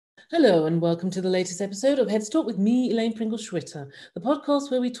Hello and welcome to the latest episode of Heads Talk with me, Elaine Pringle-Schwitter, the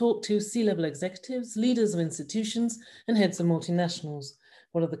podcast where we talk to C-level executives, leaders of institutions and heads of multinationals.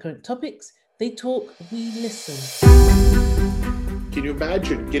 What are the current topics? They talk, we listen. Can you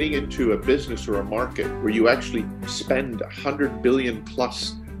imagine getting into a business or a market where you actually spend 100 billion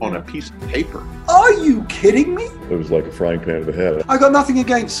plus on a piece of paper? Are you kidding me? It was like a frying pan to the head. I got nothing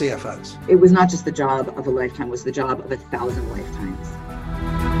against CFOs. It was not just the job of a lifetime, it was the job of 1,000 lifetimes.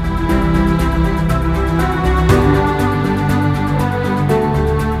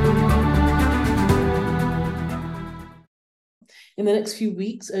 In the next few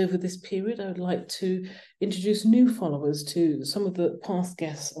weeks over this period, I would like to introduce new followers to some of the past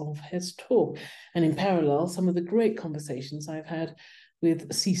guests of Heads Talk, and in parallel, some of the great conversations I've had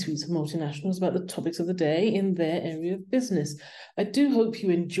with C-suites of multinationals about the topics of the day in their area of business. I do hope you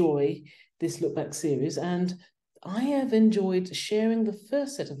enjoy this LookBack series, and I have enjoyed sharing the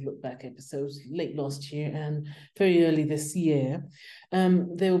first set of LookBack episodes late last year and very early this year.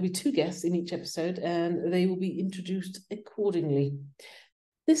 There will be two guests in each episode and they will be introduced accordingly.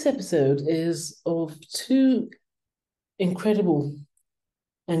 This episode is of two incredible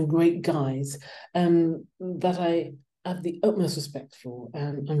and great guys that I have the utmost respect for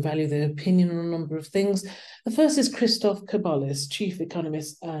and value their opinion on a number of things. The first is Christos Cabolis, Chief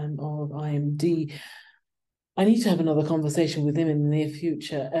Economist of IMD. I need to have another conversation with him in the near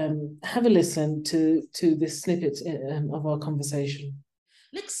future. Have a listen to this snippet of our conversation.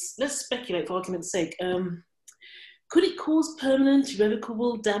 Let's speculate for argument's sake. Could it cause permanent,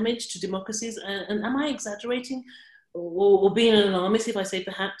 irrevocable damage to democracies? And am I exaggerating or being an alarmist if I say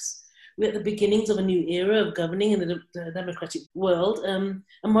perhaps we're at the beginnings of a new era of governing in the democratic world, a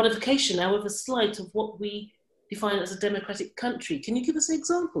modification, however slight, of what we define as a democratic country? Can you give us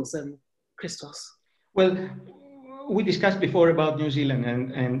examples, Christos? Well, we discussed before about New Zealand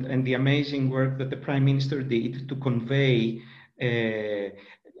and the amazing work that the Prime Minister did to convey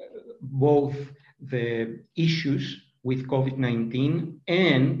both the issues with COVID-19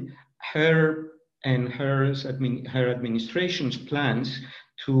 and her administration's plans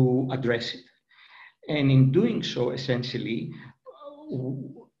to address it. And in doing so, essentially,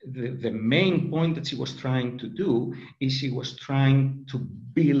 the main point that she was trying to do is she was trying to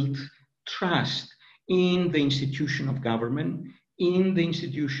build trust in the institution of government, in the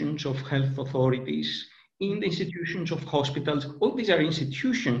institutions of health authorities, in the institutions of hospitals. All these are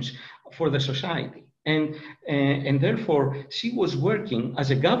institutions for the society. And therefore, she was working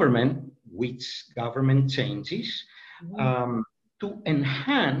as a government, which government changes, to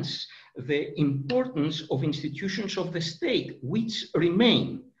enhance the importance of institutions of the state, which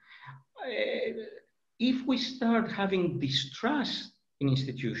remain. If we start having distrust in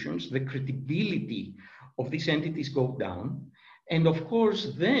institutions, the credibility of these entities go down. And of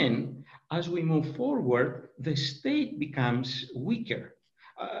course, then, as we move forward, the state becomes weaker.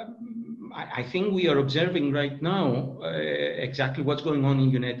 I think we are observing right now exactly what's going on in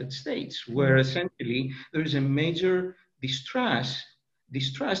the United States, where essentially there is a major distrust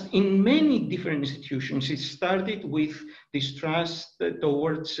in many different institutions. It started with distrust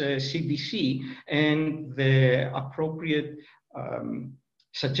towards CDC and the appropriate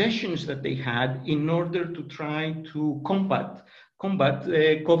suggestions that they had in order to try to combat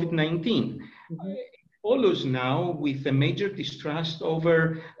COVID-19. It follows now with a major distrust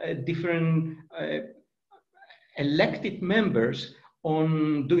over different elected members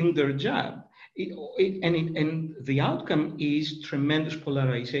on doing their job. And the outcome is tremendous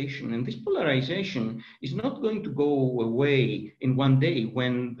polarization. And this polarization is not going to go away in one day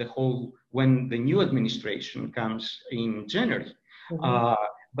when the new administration comes in January.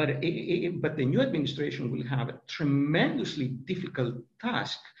 But the new administration will have a tremendously difficult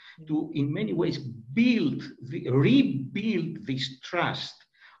task to, in many ways, rebuild this trust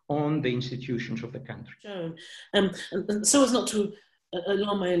on the institutions of the country. Sure. And so as not to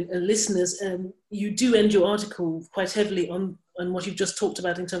alarm my listeners, you do end your article quite heavily on what you've just talked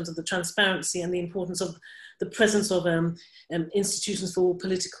about in terms of the transparency and the importance of the presence of institutions for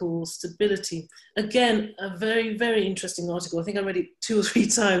political stability. Again, a very, very interesting article. I think I read it 2 or 3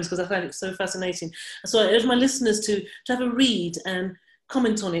 times because I found it so fascinating. So I urge my listeners to have a read and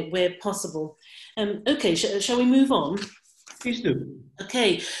comment on it where possible. Okay, shall we move on? Please do.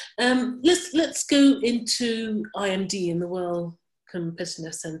 Okay, let's go into IMD in the World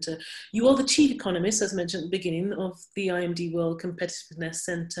Competitiveness Center. You are the chief economist, as mentioned at the beginning, of the IMD World Competitiveness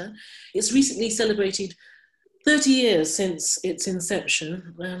Center. It's recently celebrated 30 years since its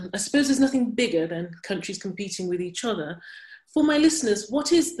inception. I suppose there's nothing bigger than countries competing with each other. For my listeners,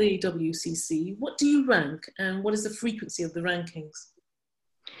 what is the WCC? What do you rank? And what is the frequency of the rankings?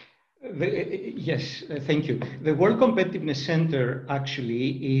 Yes, thank you. The World Competitiveness Center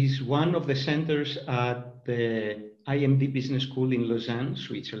actually is one of the centers at the IMD Business School in Lausanne,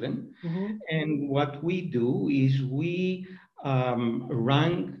 Switzerland. Mm-hmm. And what we do is we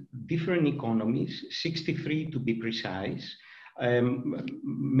rank different economies, 63 to be precise,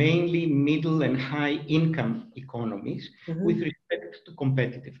 mainly middle and high income economies, mm-hmm. with respect to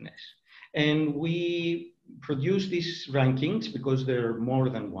competitiveness. And we produce these rankings because there are more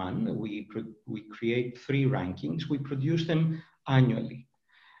than one. We create 3 rankings. We produce them annually.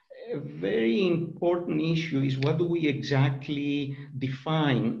 A very important issue is what do we exactly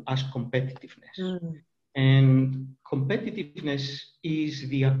define as competitiveness? Mm. And competitiveness is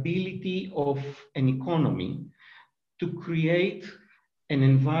the ability of an economy to create an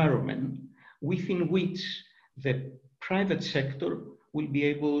environment within which the private sector will be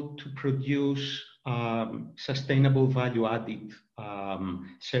able to produce sustainable value-added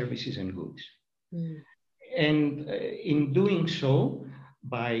services and goods. Mm. And in doing so,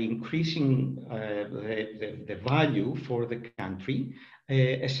 by increasing the value for the country,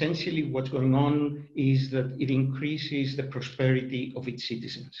 essentially what's going on is that it increases the prosperity of its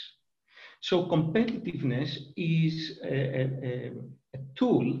citizens. So competitiveness is a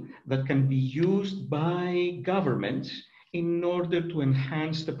tool that can be used by governments in order to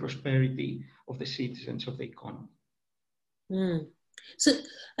enhance the prosperity of the citizens of the economy. Mm. So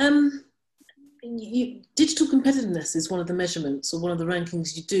digital competitiveness is one of the measurements or one of the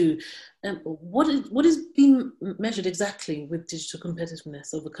rankings you do. What is being measured exactly with digital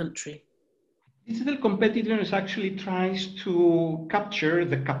competitiveness of a country? Digital competitiveness actually tries to capture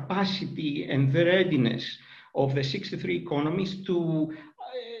the capacity and the readiness of the 63 economies to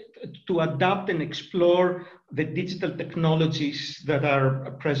adapt and explore the digital technologies that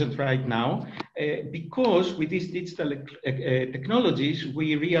are present right now, because with these digital technologies,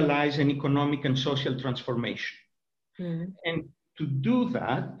 we realize an economic and social transformation. Mm-hmm. And to do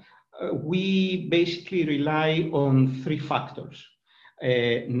that, we basically rely on 3 factors.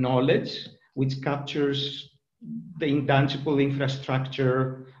 Knowledge, which captures the intangible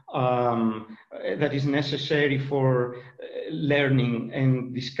infrastructure that is necessary for learning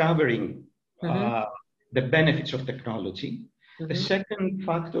and discovering mm-hmm. The benefits of technology. Mm-hmm. The second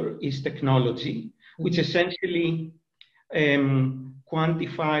factor is technology, mm-hmm. which essentially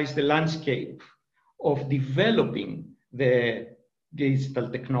quantifies the landscape of developing the digital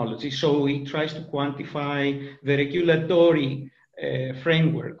technology. So it tries to quantify the regulatory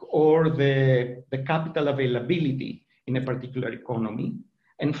framework or the capital availability in a particular economy.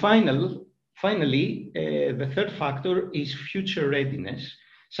 And finally, the third factor is future readiness,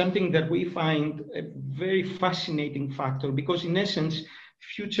 something that we find a very fascinating factor because in essence,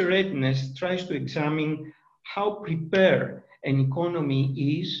 future readiness tries to examine how prepared an economy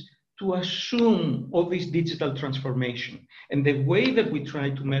is to assume all this digital transformation. And the way that we try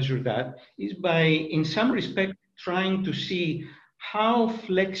to measure that is by, in some respect, trying to see how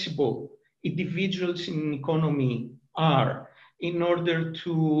flexible individuals in an economy are in order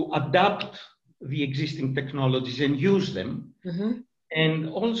to adapt the existing technologies and use them. Mm-hmm. And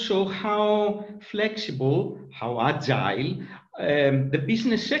also how flexible, how agile the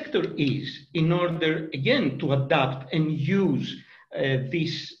business sector is in order, again, to adapt and use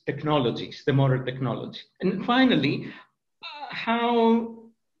these technologies, the modern technology. And finally, how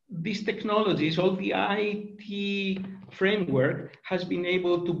these technologies, all the IT framework has been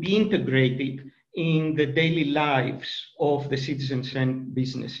able to be integrated in the daily lives of the citizens and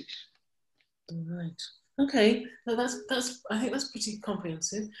businesses. Right. Okay. No, I think that's pretty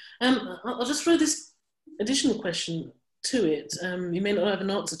comprehensive. I'll just throw this additional question to it. You may not have an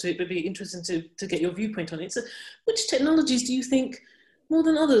answer to it, but it'd be interesting to get your viewpoint on it. So, which technologies do you think, more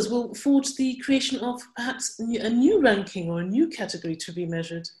than others, will forge the creation of perhaps a new ranking or a new category to be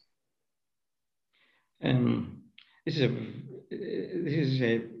measured? This is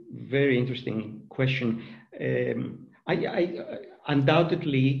a very interesting question. I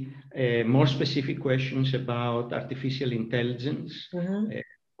undoubtedly more specific questions about artificial intelligence. Mm-hmm.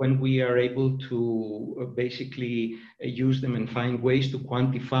 When we are able to basically use them and find ways to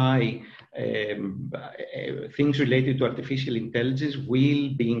quantify things related to artificial intelligence will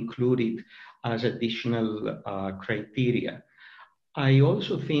be included as additional criteria. I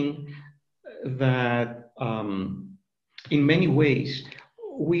also think that in many ways,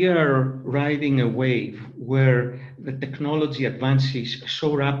 we are riding a wave where the technology advances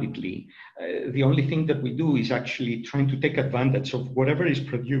so rapidly. The only thing that we do is actually trying to take advantage of whatever is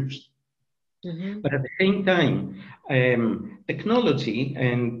produced. Mm-hmm. But at the same time, technology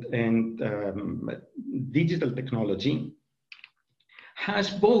and digital technology has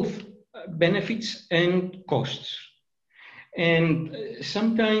both benefits and costs. And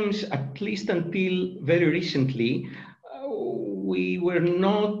sometimes, at least until very recently, we were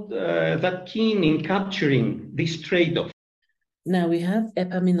not that keen in capturing this trade-off. Now we have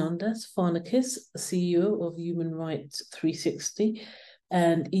Epaminondas Farnakis, CEO of Humanrights360.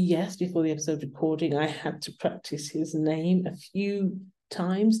 And yes, before the episode recording, I had to practice his name a few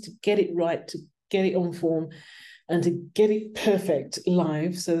times to get it right, to get it on form, and to get it perfect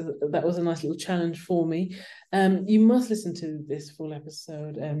live. So that was a nice little challenge for me. You must listen to this full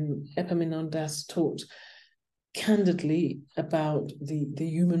episode. Epaminondas talked candidly about the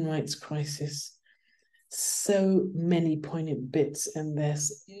human rights crisis. So many poignant bits in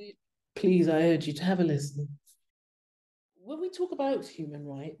this. Please, I urge you to have a listen. When we talk about human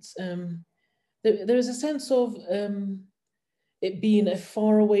rights, there is a sense of it being a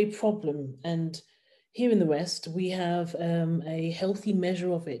faraway problem. And here in the West, we have a healthy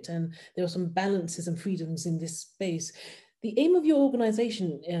measure of it, and there are some balances and freedoms in this space. The aim of your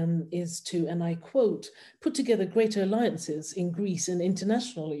organization is to, and I quote, put together greater alliances in Greece and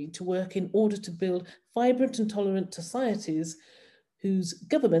internationally to work in order to build vibrant and tolerant societies whose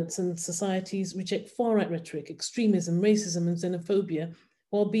governments and societies reject far-right rhetoric, extremism, racism, and xenophobia,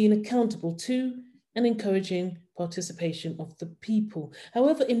 while being accountable to and encouraging participation of the people.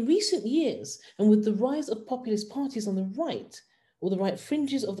 However, in recent years, and with the rise of populist parties on the right, or the right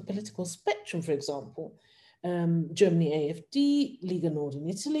fringes of the political spectrum, for example, Germany AfD, Lega Nord in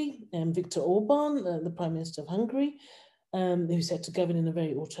Italy, Viktor Orban, the Prime Minister of Hungary, who's set to govern in a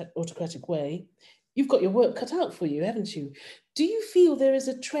very autocratic way, you've got your work cut out for you, haven't you? Do you feel there is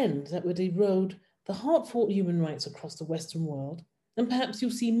a trend that would erode the hard-fought human rights across the Western world? And perhaps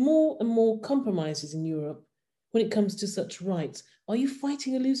you'll see more and more compromises in Europe when it comes to such rights. Are you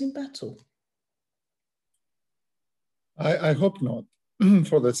fighting a losing battle? I hope not.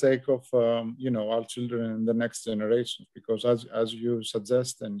 For the sake of our children and the next generation, because as you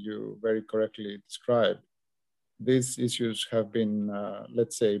suggest and you very correctly describe, these issues have been,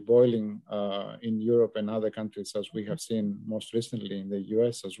 let's say, boiling in Europe and other countries, as we have seen most recently in the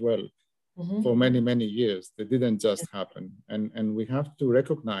US as well, for many, many years. They didn't just happen. And we have to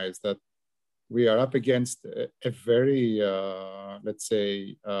recognize that we are up against a very, let's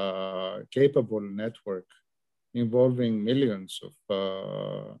say, capable network involving millions of,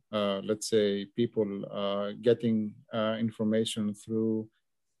 let's say, people getting information through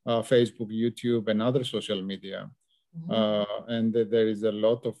Facebook, YouTube, and other social media. And there is a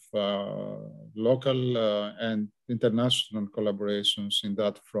lot of local and international collaborations in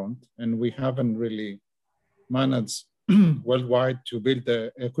that front. And we haven't really managed worldwide to build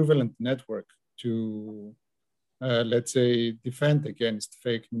the equivalent network to, let's say, defend against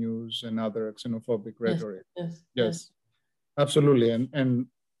fake news and other xenophobic rhetoric. Yes, absolutely.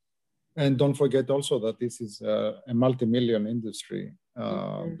 And don't forget also that this is a multi-million industry,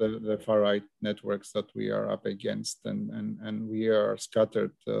 the far-right networks that we are up against, and we are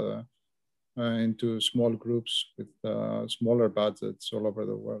scattered into small groups with smaller budgets all over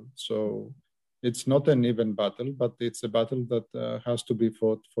the world. So it's not an even battle, but it's a battle that has to be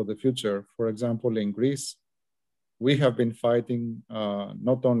fought for the future. For example, in Greece, we have been fighting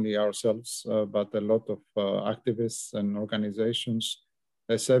not only ourselves, but a lot of activists and organizations,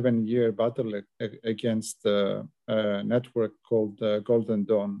 a 7-year battle against a network called Golden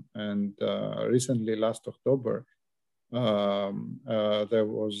Dawn. And recently, last October, there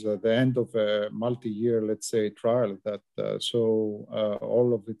was the end of a multi-year, let's say, trial that saw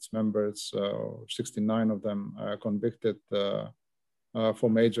all of its members, 69 of them, convicted for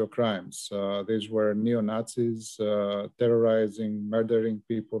major crimes. These were neo-Nazis terrorizing, murdering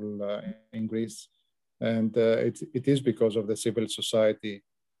people in Greece. And it is because of the civil society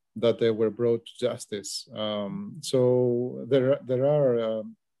that they were brought to justice. So there are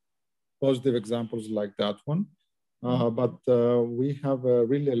positive examples like that one. But we have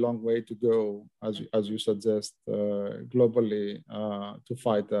really a long way to go, as you suggest, globally to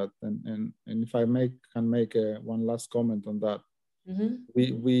fight that. And if I can make one last comment on that,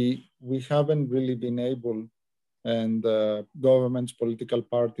 we haven't really been able, and governments, political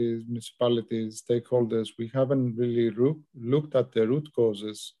parties, municipalities, stakeholders, we haven't really looked at the root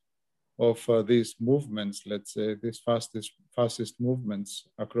causes of these movements, let's say, these fascist movements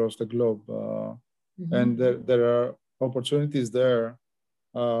across the globe. And there are opportunities there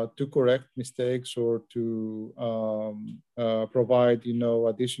to correct mistakes or to provide,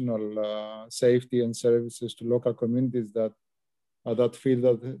 additional safety and services to local communities that feel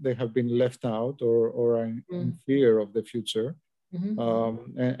that they have been left out or are in fear of the future.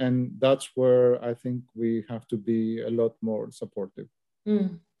 And that's where I think we have to be a lot more supportive.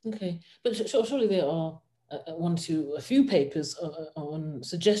 Okay, but surely there are a few papers on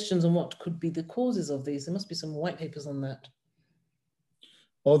suggestions on what could be the causes of these. There must be some white papers on that.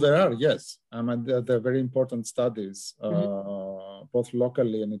 Oh, there are, yes. They're very important studies, both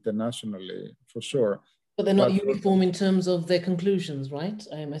locally and internationally, for sure. But they're not uniform in terms of their conclusions, right?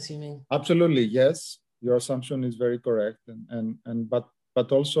 I am assuming. Absolutely, yes. Your assumption is very correct,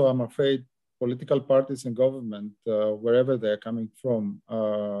 but also I'm afraid political parties and government, wherever they're coming from,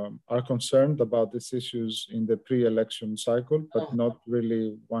 are concerned about these issues in the pre-election cycle, but not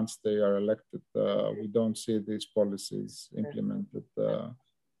really once they are elected. We don't see these policies implemented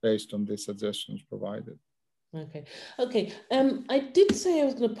based on the suggestions provided. Okay. I did say I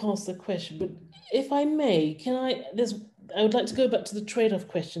was going to pass the question, but if I may, I would like to go back to the trade-off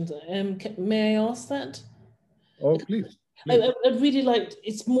questions. May I ask that? Oh, please. I'd really like,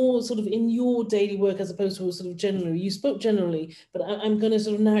 it's more sort of in your daily work as opposed to sort of generally. You spoke generally, but I'm going to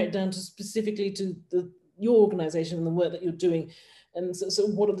sort of narrow it down to specifically to your organization and the work that you're doing. And so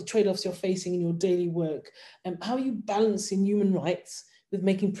what are the trade-offs you're facing in your daily work? How are you balancing human rights with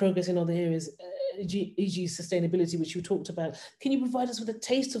making progress in other areas, e.g. sustainability, which you talked about? Can you provide us with a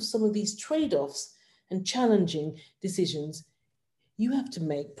taste of some of these trade-offs and challenging decisions you have to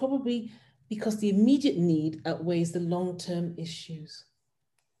make, probably because the immediate need outweighs the long-term issues?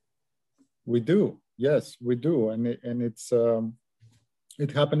 We do, yes, we do, and it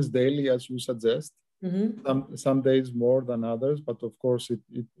happens daily, as you suggest. Some days more than others, but of course it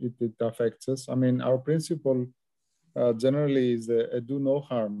affects us. I mean, our principle generally is a do no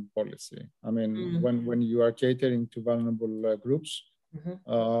harm policy. I mean, when you are catering to vulnerable groups,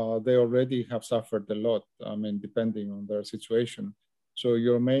 they already have suffered a lot. I mean, depending on their situation. So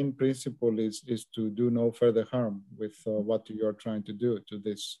your main principle is to do no further harm with what you are trying to do to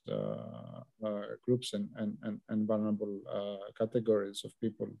these groups and vulnerable categories of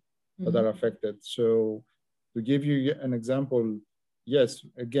people that are affected. So to give you an example, yes,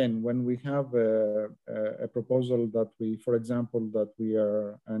 again, when we have a proposal that for example, that we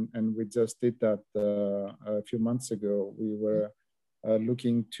are, and we just did that a few months ago, we were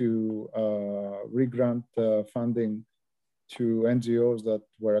looking to re-grant funding to NGOs that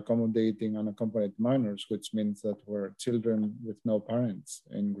were accommodating unaccompanied minors, which means that were children with no parents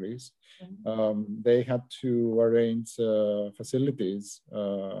in Greece. They had to arrange facilities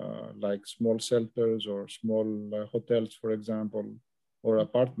like small shelters or small hotels, for example, or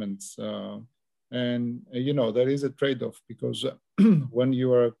apartments. And, you know, there is a trade-off because when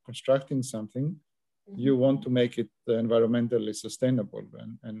you are constructing something, you want to make it environmentally sustainable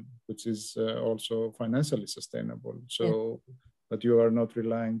and which is also financially sustainable. So that you are not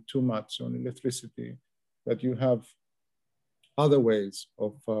relying too much on electricity, that you have other ways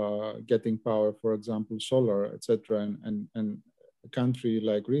of getting power, for example, solar, etc. And a country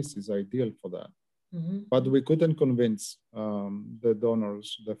like Greece is ideal for that. But we couldn't convince the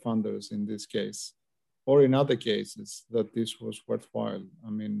donors, the funders in this case, or in other cases, that this was worthwhile. I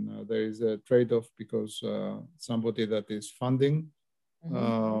mean, there is a trade-off because somebody that is funding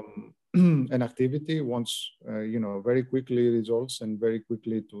an activity wants, you know, very quickly results and very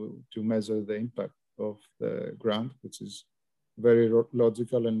quickly to measure the impact of the grant, which is very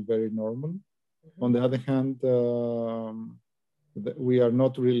logical and very normal. On the other hand, we are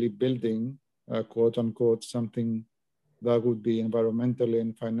not really building, quote unquote, something that would be environmentally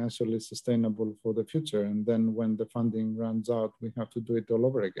and financially sustainable for the future. And then when the funding runs out, we have to do it all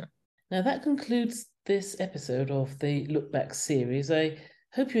over again. Now that concludes this episode of the Look Back series. I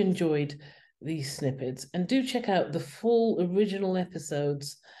hope you enjoyed these snippets, and do check out the full original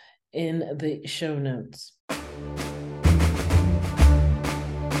episodes in the show notes.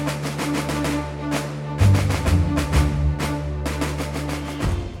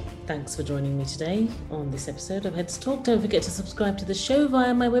 Thanks for joining me today on this episode of Heads Talk. Don't forget to subscribe to the show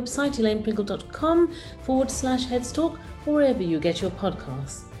via my website, elainepringle.com/Heads Talk, or wherever you get your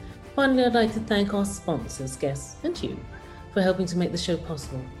podcasts. Finally, I'd like to thank our sponsors, guests, and you for helping to make the show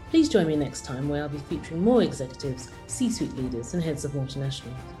possible. Please join me next time, where I'll be featuring more executives, C-suite leaders, and heads of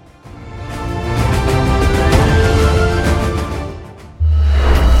multinationals.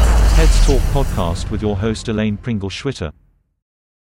 Heads Talk podcast with your host Elaine Pringle-Schwitter.